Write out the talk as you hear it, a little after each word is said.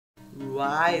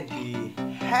Why the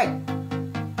heck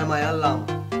am I a llama?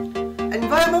 And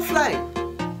why am I flying?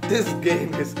 This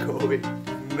game is going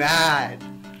mad.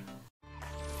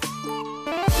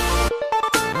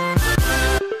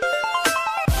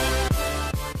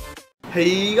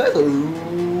 Hey guys,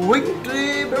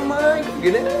 today we're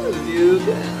MineCraftian, you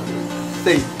can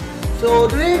see. So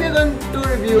today we're going to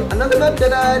review another map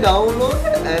that I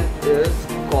downloaded, and it's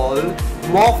called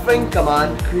Morphing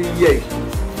command creations.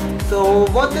 So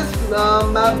what this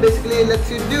map basically lets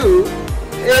you do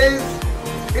is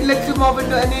it lets you morph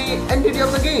into any entity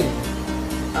of the game.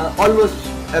 Almost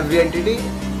every entity.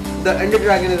 The Ender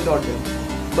Dragon is not there,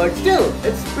 but still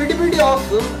it's pretty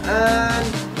awesome, and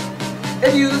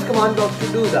it uses command blocks to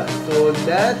do that. So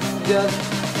let's just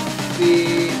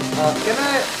see. Can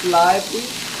I fly, please?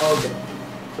 Okay.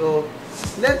 So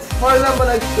let's, for example,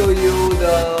 I'll show you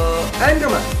the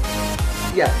Enderman.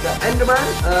 Yeah, the Enderman.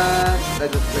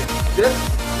 Let's just click this,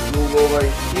 move over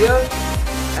here,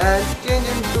 and change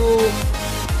into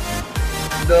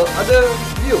the other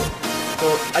view. So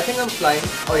I think I'm flying.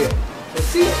 Oh yeah. So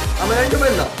see, I'm an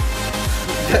Enderman now.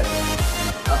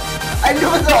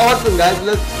 Endermans are awesome, guys.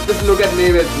 Let's just look at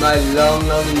me with my long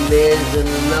legs and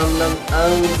long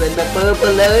arms and the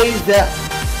purple eyes.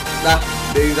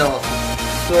 These are awesome.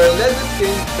 So let's just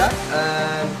change that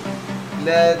and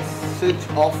let's switch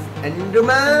off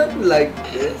Enderman like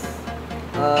this.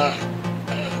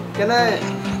 Can I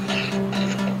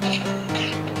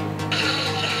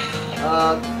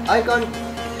can't.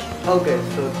 Okay,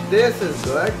 so this is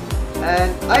good,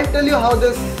 and I'll tell you how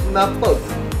this map works.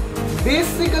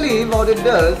 Basically what it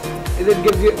does is it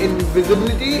gives you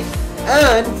invisibility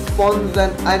and spawns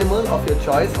an animal of your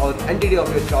choice or entity of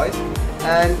your choice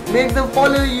and makes them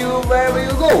follow you wherever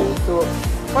you go. So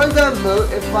for example,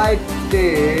 if I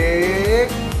take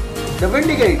the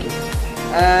Vindicator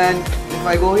and if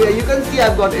I go here, you can see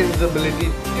I've got invisibility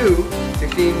too,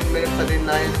 16 minutes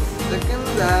 39 seconds,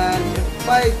 and if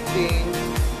I change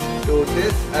to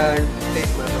this and take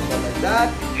my number like that,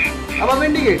 I'm a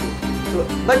Vindicator. So,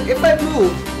 but if I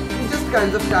move, he just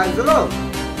kind of tags along.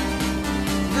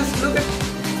 Just look at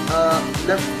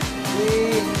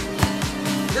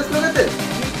just look at this.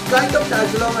 He kind of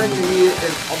tags along, and he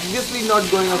is obviously not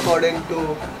going according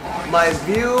to my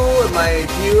view, my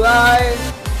GUI.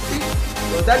 See?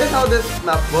 So that is how this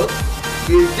map works.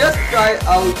 We'll just try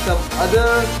out some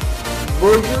other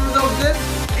versions of this,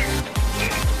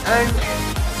 and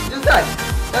just that.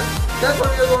 That's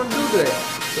what we're going to do today.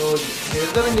 So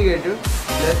here's the Vindicator.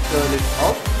 Let's turn it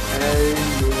off and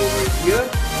move over here.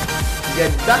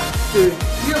 Get back to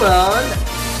human,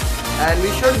 and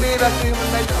we should be back to human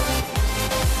right now.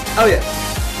 Oh yeah.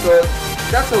 So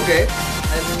that's okay.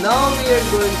 And now we are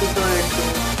going to turn it to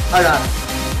Haran.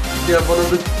 They are one of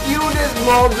the cutest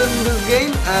mobs in this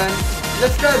game, and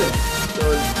let's try them. So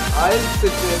I'll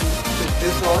switch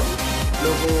this on.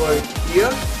 Look over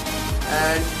here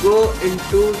and go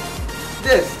into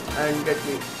this and get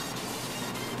me.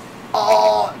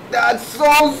 Oh, that's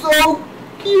so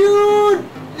cute!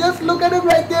 Just look at him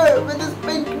right there with his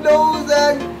pink nose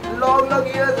and long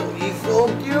ears. He's so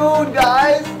cute,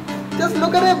 guys. Just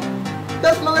look at him.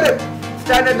 Just look at him.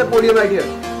 Stand at the podium right here.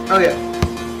 Oh yeah.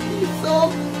 He's so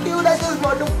cute. I just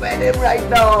want to pet him right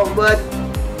now, but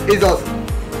he's awesome.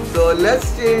 So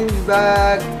let's change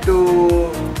back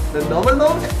to the normal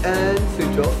mode and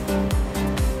switch off.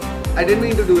 I didn't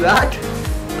mean to do that.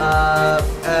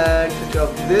 And switch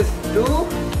off this too,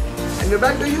 and we're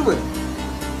back to human.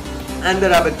 And the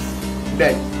rabbit's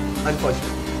dead,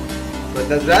 unfortunately. But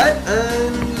that's that,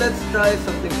 and let's try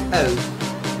something else.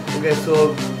 Okay,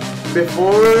 so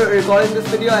before recording this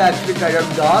video, I actually tried out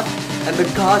ghast, and the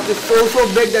ghast is so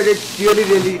big that it's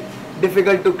really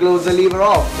difficult to close the lever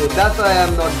off. So that's why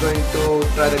I'm not going to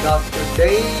try the ghast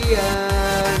today.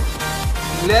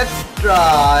 And let's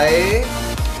try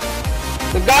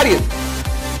the Guardian.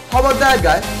 How about that,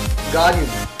 guys? Guardian.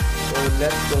 So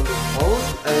let's turn this on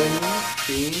and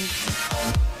change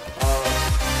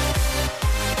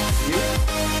view.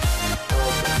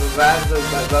 Where's the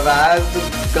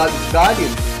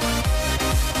Guardian?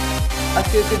 I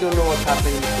seriously don't know what's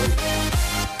happening in the world.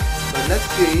 But let's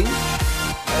change.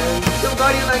 And the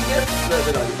Guardian, I guess. Where's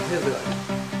the Guardian? Here's the Guardian.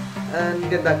 And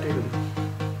get back to him.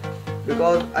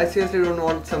 Because I seriously don't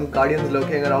want some Guardians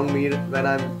lurking around me when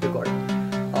I'm recording.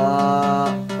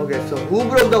 Okay, so who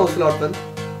broke the Ocelot one?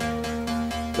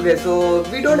 Okay, so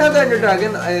we don't have the Ender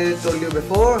Dragon, I told you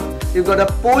before. We've got a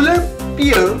polar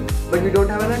bear, but we don't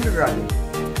have an Ender Dragon.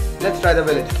 Let's try the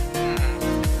village.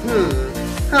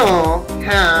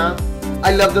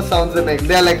 I love the sounds they make.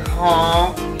 They're like,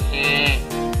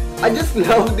 I just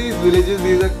love these villages.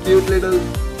 These are cute little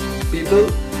people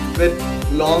with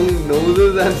long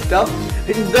noses and stuff.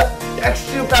 And the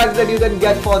texture packs that you can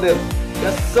get for them,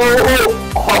 they're so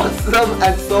awesome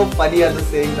and so funny at the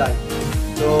same time.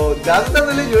 So that's the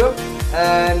villager,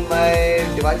 and my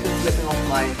device is slipping off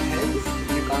my hands.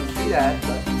 You can't see that,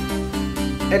 but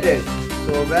it is.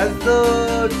 So where's the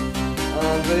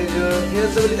villager?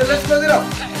 Here's the villager. Let's close it up.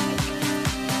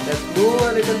 Let's move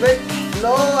a little bit.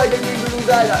 No, I didn't need to do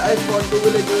that. I spawned two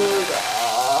villagers.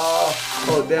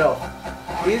 Oh, there.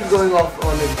 He's going off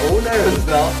on his own errands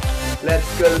now. Let's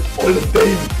kill all of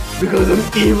them because I'm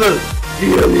evil.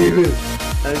 Real evil.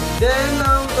 And then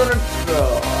I'm gonna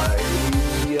try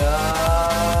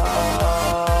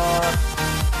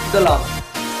the llama.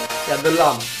 Yeah, the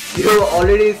llama. You've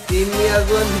already seen me as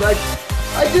one, but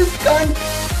I just can't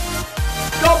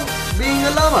stop being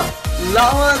a llama.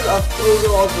 Llamas are so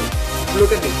awesome.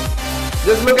 Look at me.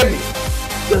 Just look at me.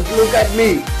 Just look at me.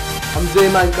 I'm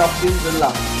MineCraftian the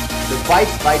llama. The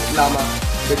white llama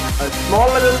with a small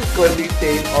little curly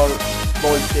tail or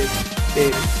ball-shaped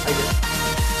tail, I guess.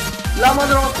 Llamas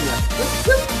are awesome, man. Just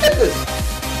look at this.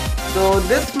 So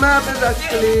this map is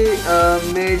actually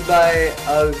made by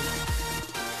a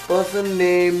person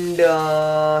named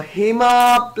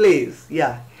Hema Plays.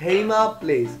 Yeah, Hema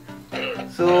Plays.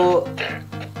 So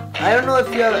I don't know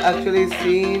if you have actually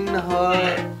seen her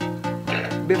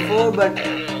before, but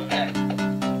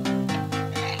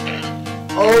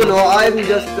oh no, I'm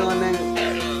just turning.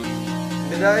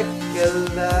 Did I kill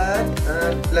that?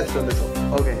 Let's turn this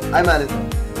off. Okay, I managed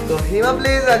it. So Hema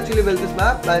Plays actually built this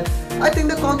map, and I think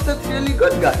the concept's really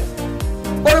good, guys.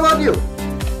 What about you?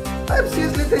 I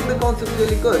seriously think the concept's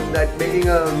really good. That making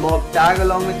a mob tag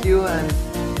along with you, and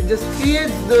it just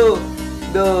creates the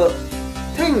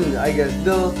thing, I guess. I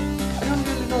don't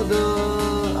really know,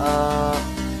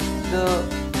 the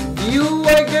view,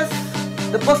 I guess,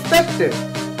 the perspective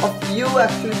of you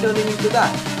actually turning into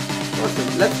that.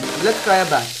 Awesome. Let's try a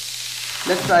back.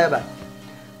 Let's try a back.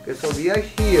 Okay, so we are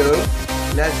here.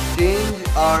 Let's change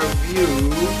our view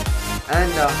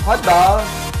and hot bar,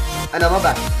 and I'm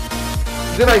back.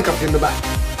 The MineCraft in the back.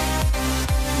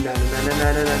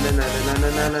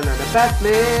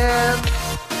 Batman.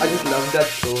 I just loved that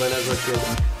show when I was a kid.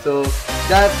 So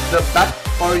that's the back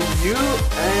for you,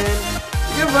 and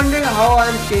if you're wondering how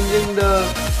I'm changing the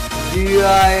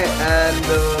GUI and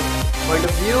the point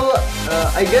of view,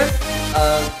 I guess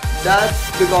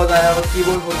that's because I have a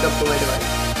keyboard hooked up to my device.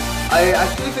 I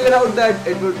actually figured out that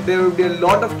there would be a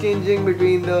lot of changing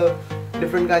between the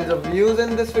different kinds of views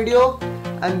in this video,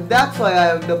 and that's why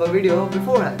I hooked up a video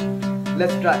beforehand.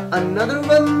 Let's try another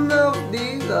one of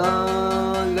these.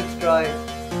 Let's try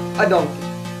a donkey.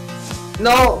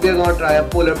 Now we are gonna try a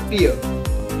polar bear,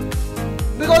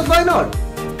 because why not?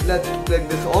 Let's click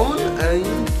this on and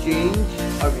change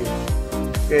our view.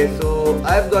 Okay, so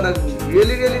I've got a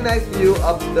really nice view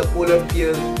of the polar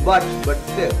bear's butt, but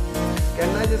still,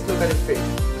 can I just look at his face?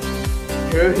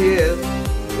 Here he is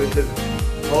with his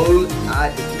whole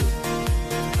attitude.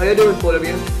 How you doing, polar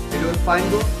bear? You doing fine,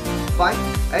 bro? Fine,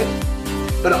 right?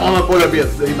 But I'm a polar bear.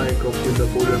 Say MineCraft is a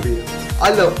polar bear.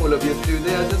 I love polar bears too.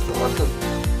 They are just awesome.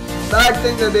 Bad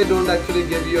thing that they don't actually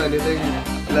give you anything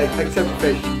like except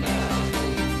fish.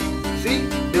 See,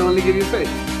 they only give you fish.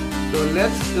 So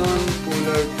let's turn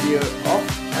polar bear off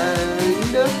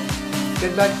and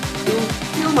get back to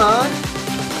human.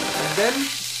 And then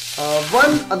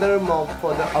one other mob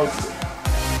for the outfit.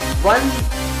 One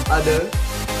other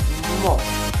mob.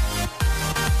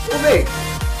 Oh wait,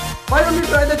 why don't we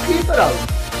try the creeper out?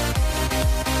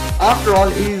 After all,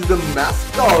 he is the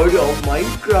mascot of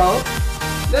Minecraft.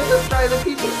 Let's just try the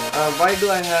creeper. Why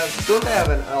don't I have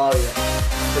an, oh yeah.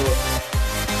 So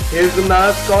here's the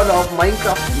mascot of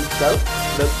Minecraft himself,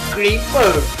 the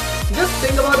creeper. Just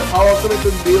think about how awesome it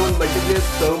would be on multiplayer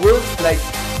servers. Like,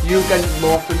 you can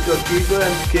morph into a creeper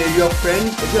and scare your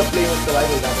friends if you're playing with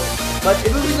survival that way. But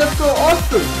it will be just so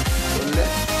awesome. So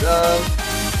let's,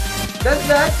 that's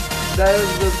that. That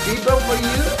is the creeper for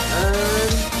you,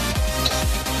 and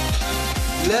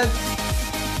let's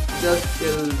just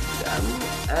kill them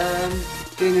and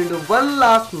change into one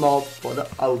last mob for the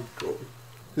outro.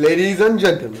 Ladies and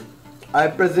gentlemen, I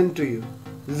present to you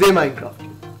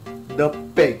MineCraftian, the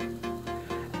pig.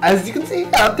 As you can see,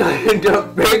 I've turned into a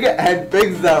pig, and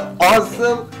pigs are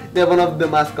awesome. They're one of the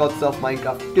mascots of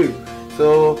Minecraft too.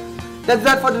 So that's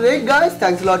that for today, guys.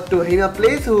 Thanks a lot to Hema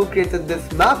Plays who created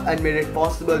this map and made it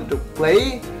possible to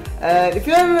play. And if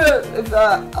you're,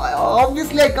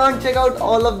 obviously I can't check out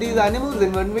all of these animals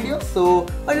in one video, so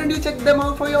why don't you check them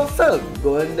out for yourself?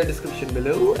 Go in the description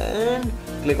below and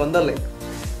click on the link.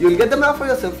 You'll get the map for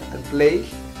yourself and play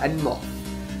and more.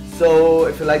 So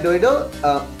if you like the video,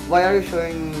 why are you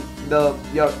showing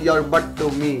your butt to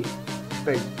me.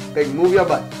 Pig, move your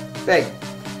butt. Pig.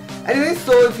 Anyway,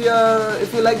 so if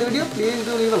you like the video, please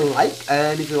do leave a like,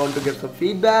 and if you want to give some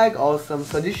feedback or some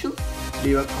suggestions,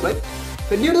 leave a comment.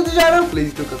 If you're new to the channel,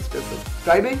 please do consider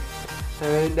subscribing.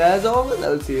 And as always, I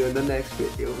will see you in the next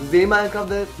video. MineCraft,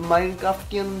 the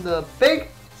MineCraftian, the pig,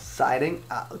 signing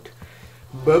out.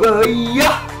 Bye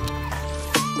bye.